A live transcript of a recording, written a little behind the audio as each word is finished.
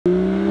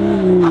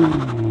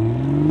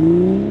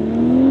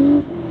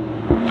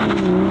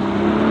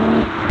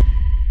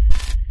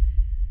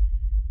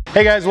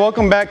Hey guys,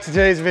 welcome back to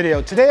today's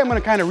video. Today I'm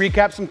going to kind of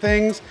recap some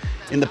things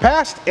in the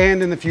past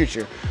and in the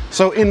future.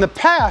 So in the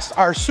past,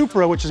 our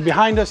Supra, which is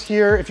behind us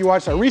here, if you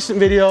watched our recent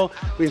video,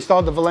 we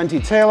installed the Valenti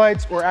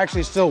taillights. We're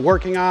actually still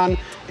working on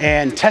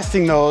and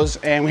testing those,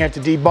 and we have to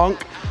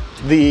debunk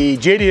the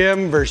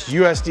JDM versus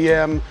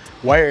USDM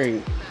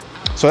wiring.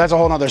 So that's a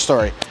whole nother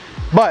story.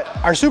 But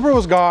our Supra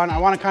was gone. I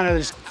want to kind of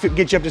just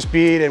get you up to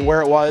speed and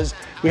where it was.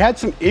 We had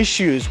some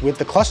issues with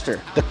the cluster.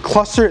 The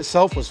cluster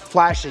itself was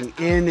flashing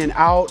in and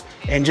out,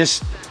 and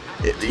just,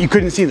 you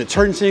couldn't see the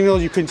turn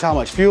signals, you couldn't tell how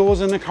much fuel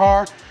was in the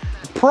car.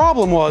 The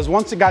problem was,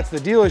 once it got to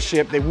the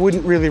dealership, they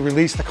wouldn't really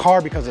release the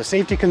car because of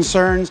safety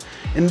concerns.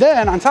 And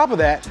then on top of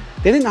that,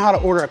 they didn't know how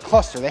to order a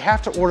cluster. They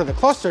have to order the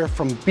cluster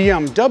from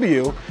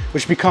BMW,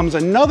 which becomes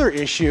another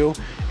issue.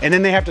 And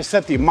then they have to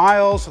set the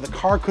miles, so the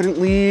car couldn't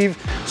leave.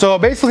 So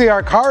basically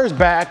our car is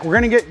back. We're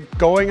gonna get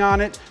going on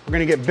it. We're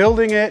gonna get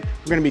building it.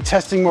 We're gonna be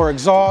testing more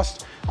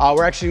exhaust.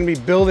 We're actually gonna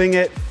be building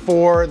it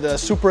for the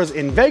Supra's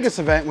in Vegas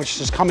event, which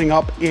is coming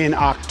up in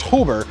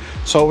October.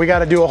 So we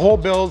gotta do a whole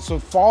build, so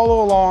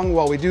follow along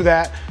while we do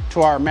that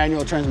to our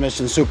manual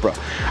transmission Supra.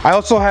 I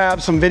also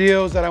have some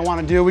videos that I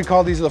wanna do. We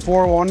call these the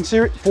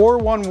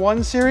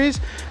 411 series.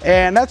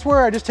 And that's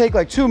where I just take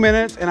like 2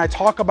 minutes and I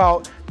talk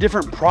about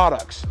different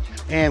products.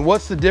 And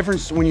what's the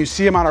difference when you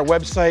see them on our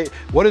website?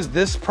 What is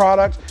this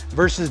product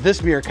versus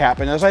this mirror cap?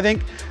 And as I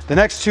think the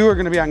next two are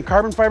gonna be on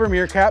carbon fiber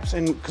mirror caps,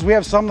 and because we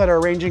have some that are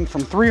ranging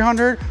from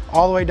 $300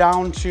 all the way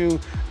down to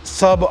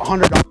sub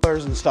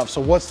 $100 and stuff.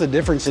 So what's the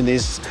difference in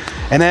these?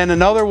 And then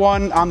another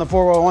one on the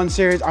 411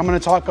 series, I'm gonna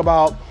talk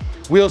about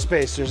wheel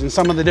spacers and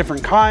some of the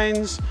different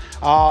kinds,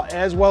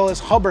 as well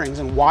as hub rings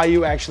and why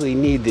you actually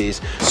need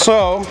these.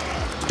 So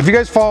if you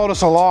guys followed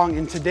us along,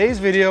 in today's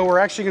video, we're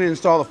actually going to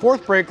install the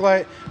fourth brake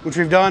light, which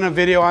we've done a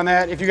video on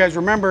that. If you guys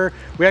remember,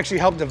 we actually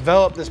helped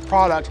develop this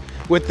product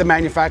with the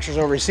manufacturers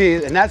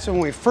overseas, and that's when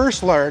we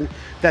first learned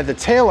that the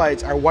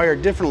taillights are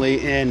wired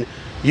differently in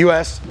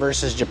US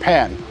versus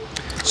Japan.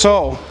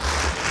 So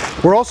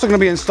we're also going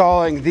to be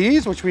installing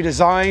these, which we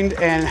designed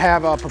and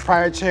have a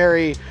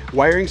proprietary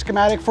wiring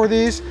schematic for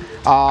these.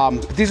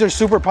 These are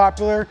super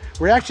popular.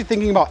 We're actually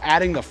thinking about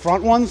adding the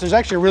front ones. There's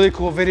actually a really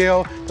cool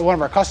video that one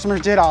of our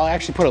customers did. I'll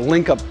actually put a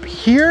link up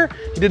here.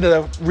 He did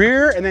the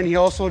rear, and then he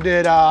also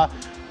did a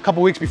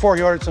couple weeks before,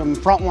 he ordered some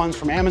front ones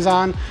from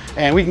Amazon,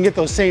 and we can get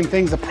those same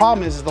things. The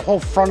problem is the whole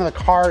front of the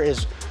car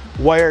is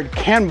wired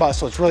CAN bus,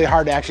 so it's really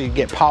hard to actually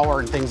get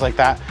power and things like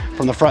that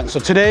from the front. So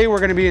today we're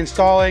going to be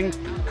installing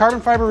carbon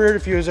fiber rear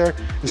diffuser,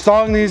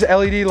 installing these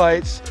LED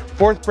lights,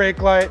 fourth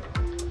brake light,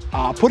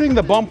 putting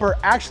the bumper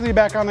actually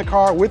back on the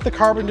car with the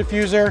carbon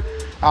diffuser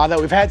that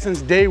we've had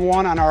since day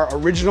one on our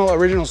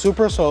original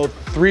Supra, so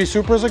 3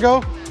 Supras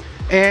ago.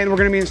 And we're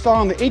going to be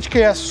installing the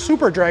HKS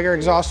Super Dragger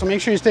exhaust, so make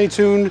sure you stay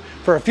tuned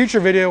for a future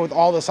video with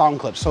all the sound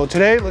clips. So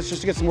today, let's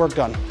just get some work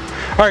done.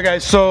 All right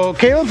guys, so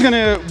Caleb's going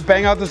to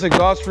bang out this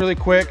exhaust really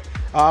quick.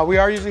 We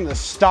are using the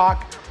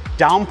stock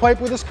downpipe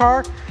with this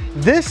car.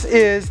 This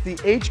is the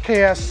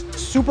HKS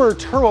Super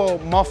Turbo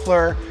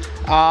muffler.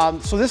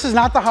 So this is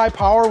not the high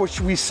power,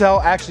 which we sell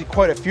actually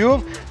quite a few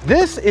of.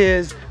 This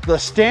is the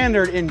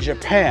standard in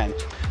Japan.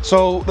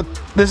 So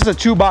this is a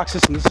 2-box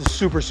system. This is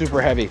super,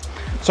 super heavy.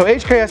 So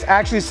HKS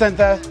actually sent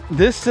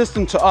this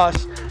system to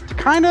us to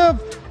kind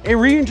of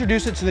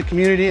reintroduce it to the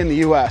community in the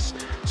US.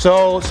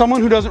 So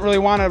someone who doesn't really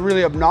want a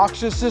really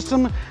obnoxious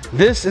system,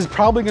 this is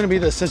probably going to be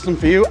the system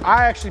for you.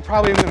 I actually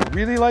probably am going to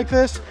really like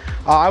this.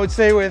 I would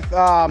say with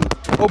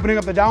opening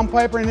up the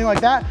downpipe or anything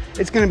like that,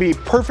 it's going to be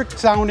perfect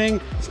sounding.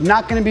 It's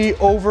not going to be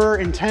over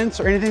intense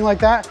or anything like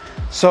that.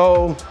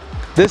 So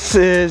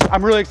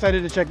I'm really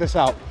excited to check this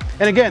out.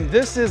 And again,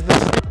 this is the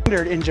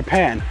standard in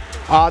Japan.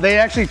 They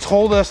actually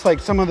told us like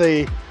some of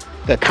the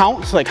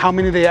counts, like how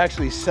many they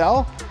actually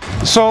sell.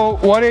 So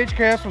what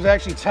HKS was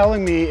actually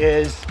telling me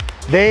is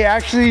they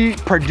actually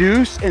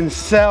produce and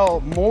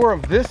sell more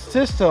of this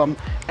system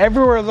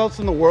everywhere else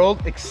in the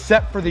world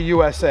except for the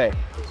USA.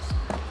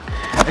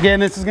 Again,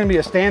 this is going to be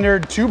a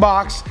standard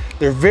 2-box.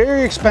 They're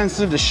very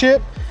expensive to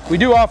ship. We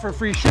do offer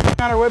free shipping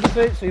on our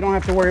website, so you don't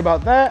have to worry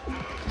about that.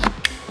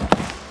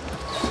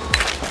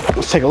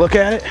 Let's take a look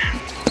at it.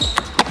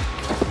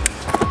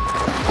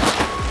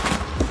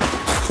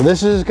 So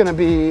this is going to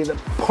be the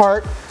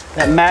part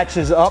that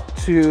matches up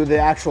to the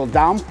actual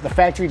the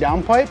factory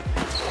downpipe.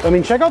 I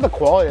mean, check out the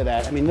quality of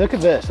that. I mean, look at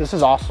this. This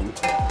is awesome.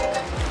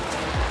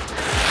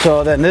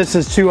 So then this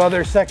is 2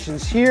 other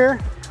sections here.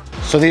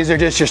 So these are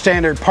just your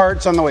standard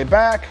parts on the way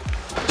back.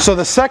 So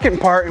the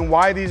second part and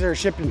why these are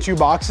shipped in 2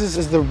 boxes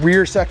is the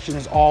rear section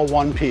is all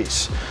one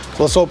piece.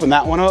 So let's open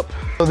that one up.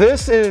 So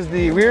this is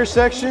the rear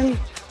section,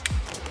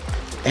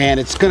 and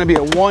it's going to be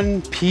a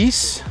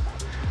 1-piece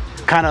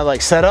kind of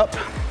like setup.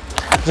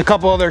 There's a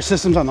couple other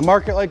systems on the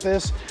market like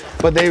this,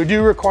 but they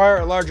do require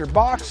a larger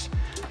box.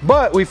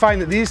 But we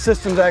find that these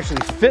systems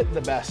actually fit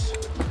the best.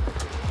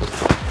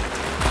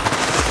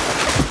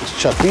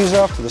 Let's chuck these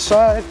off to the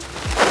side.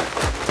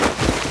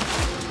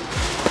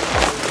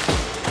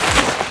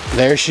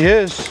 There she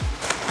is.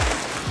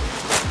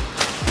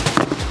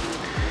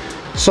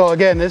 So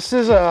again, this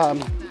is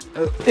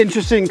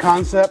interesting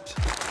concept.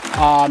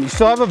 You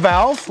still have a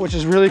valve, which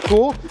is really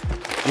cool.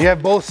 You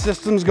have both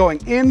systems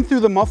going in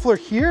through the muffler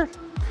here.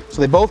 So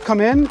they both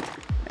come in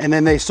and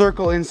then they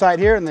circle inside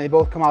here and they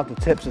both come out the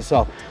tips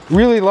itself.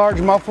 Really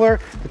large muffler.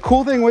 The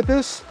cool thing with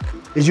this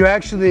is you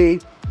actually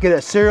get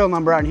a serial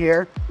number on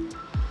here,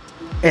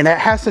 and that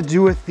has to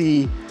do with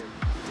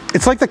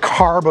it's like the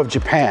carb of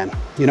Japan,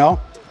 you know?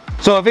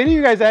 So if any of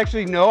you guys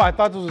actually know, I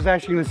thought this was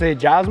actually gonna say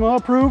JASMA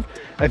approved.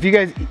 If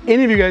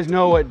any of you guys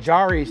know what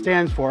JARI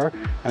stands for,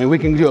 I mean, we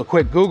can do a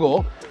quick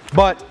Google,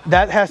 but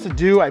that has to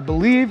do, I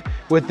believe,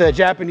 with the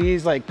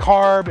Japanese like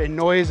carb and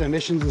noise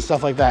emissions and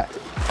stuff like that.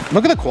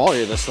 Look at the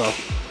quality of this though.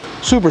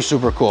 Super,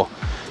 super cool.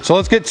 So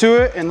let's get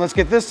to it and let's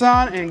get this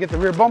on and get the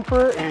rear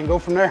bumper and go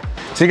from there.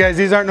 See guys,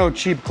 these aren't no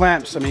cheap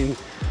clamps. I mean,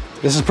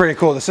 this is pretty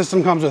cool. The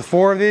system comes with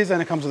 4 of these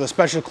and it comes with a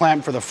special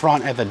clamp for the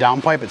front at the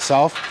downpipe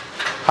itself.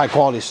 High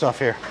quality stuff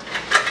here.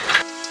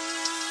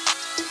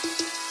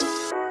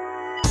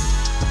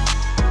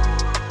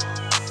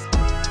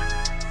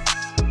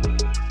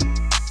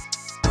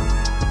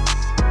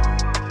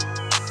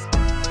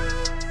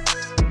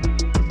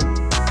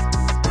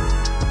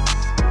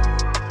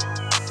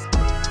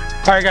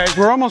 All right guys,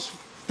 we're almost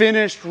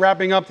finished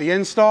wrapping up the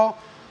install.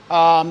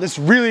 This is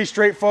really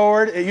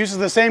straightforward. It uses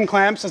the same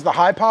clamps as the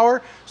high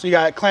power. So you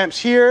got clamps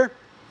here,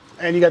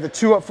 and you got the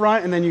 2 up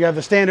front, and then you got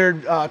the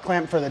standard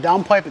clamp for the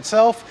downpipe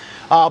itself.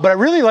 But I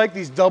really like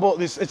these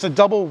it's a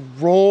double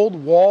rolled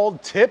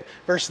walled tip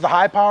versus the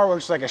high power,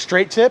 which is like a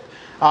straight tip.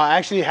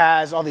 Actually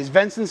has all these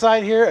vents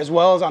inside here as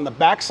well as on the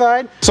back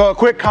side. So a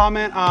quick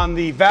comment on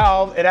the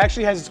valve. It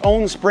actually has its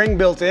own spring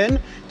built in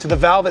to the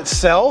valve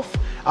itself.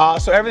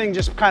 So everything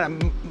just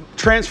kind of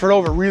transferred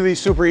over really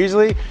super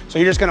easily. So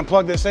you're just gonna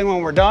plug this in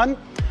when we're done.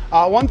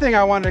 One thing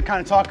I wanted to kind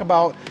of talk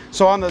about,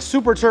 so on the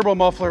Super Turbo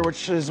muffler,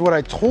 which is what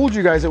I told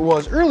you guys it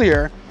was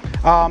earlier,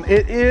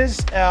 it is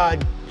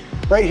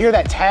right here,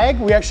 that tag,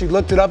 we actually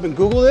looked it up and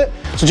Googled it.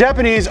 So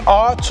Japanese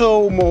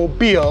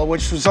automobile,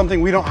 which was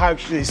something we don't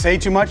actually say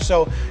too much.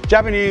 So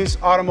Japanese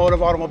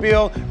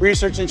automobile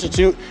research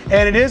institute,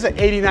 and it is at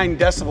 89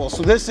 decibels.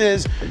 So this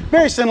is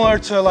very similar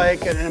to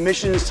like an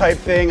emissions type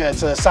thing.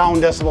 It's a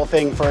sound decibel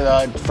thing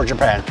for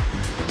Japan.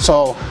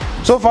 So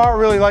far I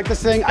really like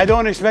this thing. I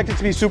don't expect it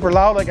to be super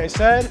loud, like I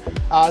said.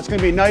 It's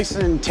gonna be nice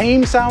and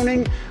tame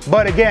sounding.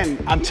 But again,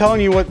 I'm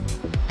telling you what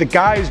the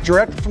guys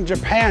direct from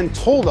Japan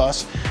told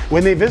us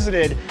when they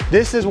visited.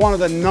 This is one of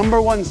the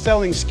 #1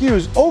 selling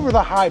SKUs over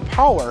the high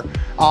power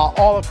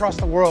all across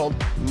the world,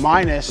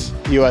 minus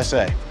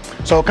USA.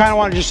 So kind of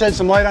want to just shed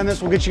some light on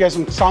this. We'll get you guys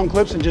some sound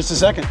clips in just a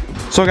second.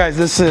 So guys,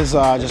 this is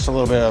just a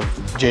little bit of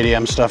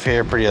JDM stuff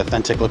here. Pretty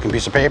authentic looking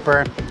piece of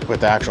paper with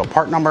the actual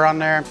part number on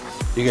there.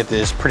 You get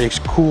this pretty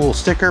cool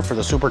sticker for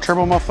the Super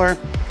Turbo muffler.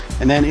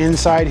 And then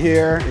inside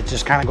here, it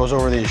just kind of goes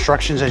over the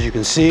instructions, as you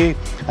can see,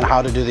 on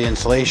how to do the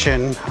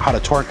installation, how to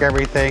torque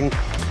everything.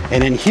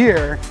 And in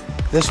here,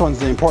 this one's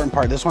the important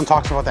part. This one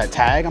talks about that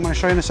tag I'm going to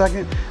show you in a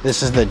second.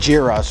 This is the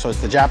JIRA, so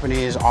it's the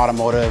Japanese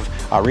Automotive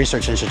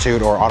Research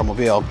Institute, or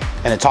automobile.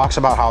 And it talks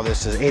about how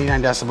this is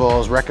 89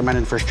 decibels,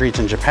 recommended for streets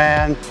in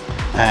Japan,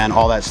 and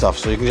all that stuff.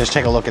 So you can just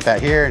take a look at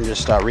that here and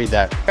just read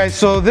that. Okay,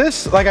 so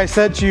this, like I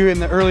said to you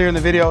earlier in the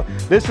video,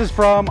 this is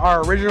from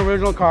our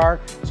original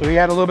car. So we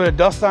had a little bit of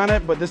dust on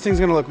it, but this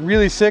thing's gonna look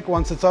really sick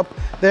once it's up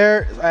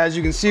there. As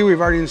you can see, we've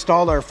already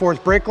installed our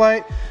 4th brake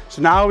light.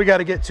 So now we got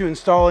to get to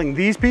installing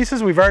these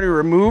pieces. We've already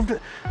removed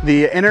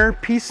the inner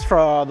piece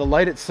for the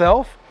light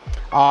itself.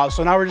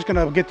 So now we're just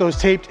gonna get those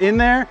taped in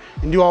there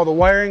and do all the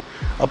wiring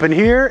up in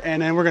here,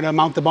 and then we're gonna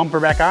mount the bumper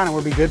back on and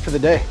we'll be good for the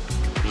day.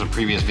 There's a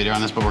previous video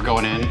on this, but we're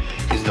going in.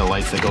 These are the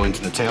lights that go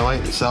into the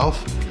taillight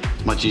itself.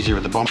 It's much easier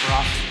with the bumper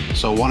off.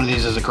 So one of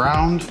these is a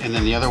ground, and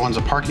then the other one's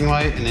a parking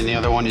light, and then the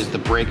other one is the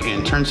brake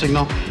and turn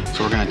signal.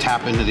 So we're gonna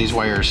tap into these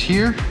wires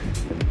here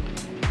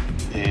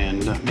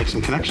and make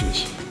some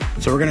connections.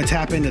 So we're gonna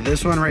tap into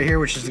this one right here,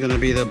 which is gonna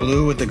be the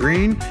blue with the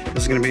green.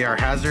 This is gonna be our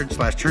hazard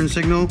 / turn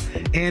signal,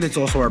 and it's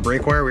also our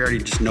brake wire. We already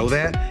just know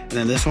that. And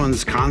then this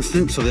one's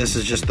constant, so this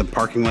is just the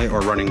parking light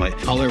or running light.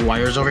 Other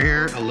wires over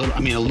here, a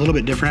little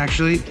bit different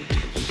actually.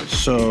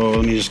 So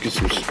let me just get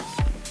some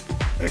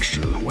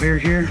extra wire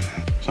here.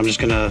 So I'm just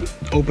gonna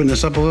open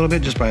this up a little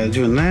bit just by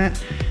doing that.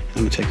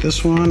 I'm gonna take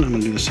this one, I'm gonna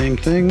do the same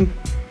thing.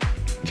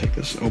 Take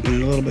this, open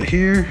it a little bit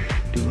here,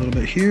 do a little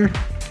bit here.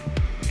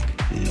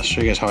 And I'll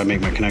show you guys how I make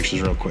my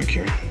connections real quick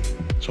here.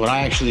 So what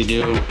I actually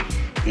do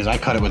is I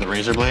cut it with a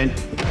razor blade.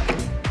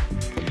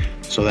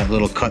 So that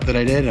little cut that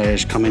I did, I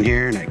just come in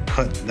here and I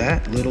cut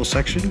that little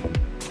section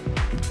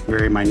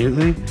very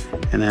minutely.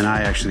 And then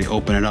I actually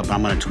open it up.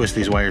 I'm gonna twist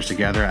these wires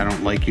together. I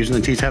don't like using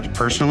the T-taps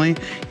personally,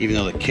 even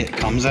though the kit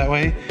comes that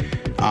way.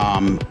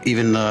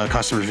 Even the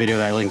customer's video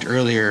that I linked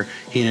earlier,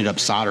 he ended up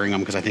soldering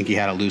them because I think he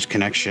had a loose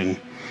connection.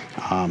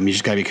 You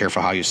just gotta be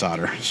careful how you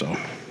solder. So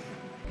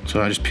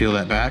I just peel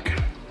that back.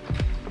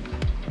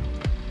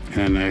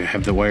 And I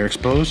have the wire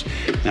exposed.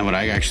 Now what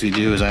I actually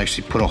do is I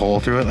actually put a hole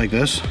through it like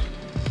this.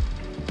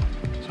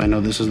 So I know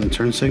this is the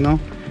turn signal.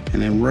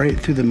 And then right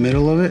through the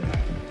middle of it,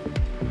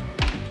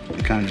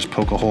 I kind of just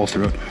poke a hole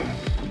through it.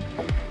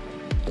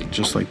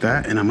 just like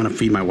that. And I'm gonna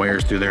feed my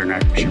wires through there and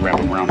actually wrap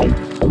them around here.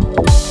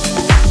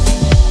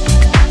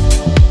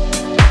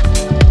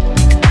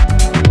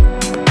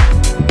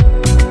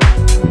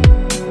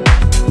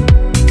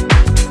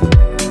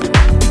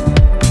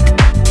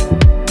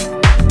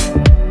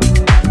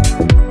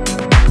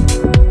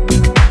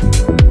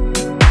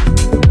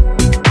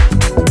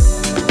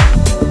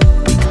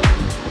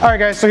 All right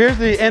guys, so here's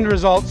the end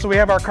result. So we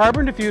have our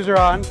carbon diffuser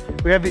on,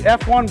 we have the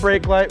F1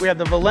 brake light, we have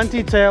the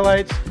Valenti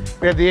taillights,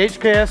 we have the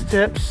HKS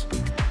tips,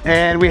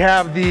 and we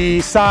have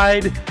the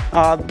side,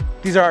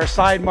 these are our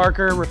side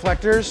marker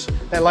reflectors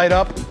that light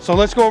up. So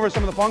let's go over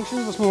some of the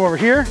functions. Let's move over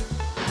here.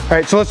 All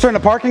right, so let's turn the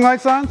parking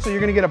lights on. So you're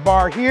gonna get a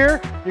bar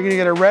here, you're gonna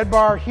get a red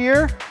bar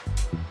here,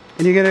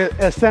 and you get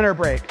a center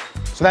brake.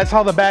 So that's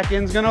how the back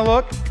end's gonna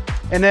look.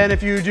 And then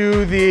if you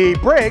do the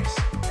brakes,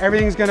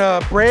 everything's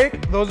gonna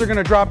brake, those are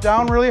gonna drop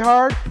down really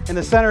hard, and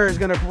the center is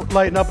gonna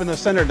lighten up in the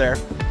center there.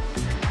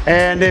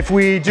 And if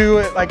we do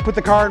it, like put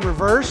the car in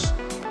reverse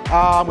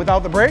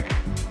without the brake,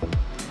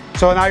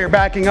 so now you're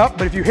backing up,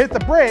 but if you hit the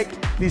brake,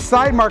 these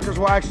side markers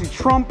will actually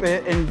trump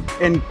it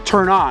and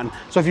turn on.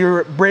 So if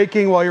you're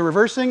braking while you're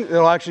reversing,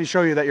 it'll actually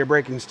show you that you're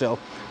braking still,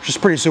 which is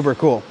pretty super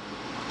cool.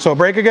 So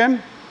brake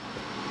again.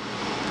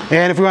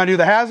 And if we wanna do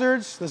the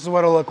hazards, this is what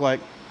it'll look like.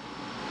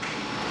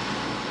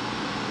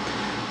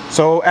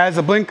 So as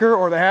a blinker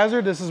or the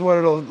hazard, this is what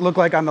it'll look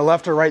like on the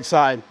left or right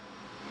side.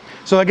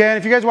 So again,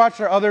 if you guys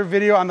watched our other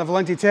video on the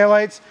Valenti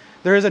taillights,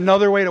 there is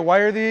another way to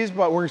wire these,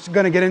 but we're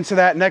gonna get into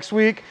that next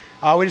week.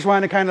 We just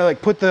wanted to kind of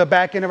like put the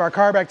back end of our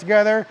car back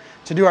together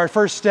to do our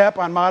first step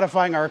on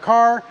modifying our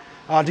car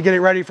to get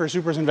it ready for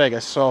Supras in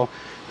Vegas. So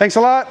thanks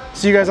a lot.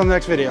 See you guys on the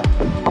next video.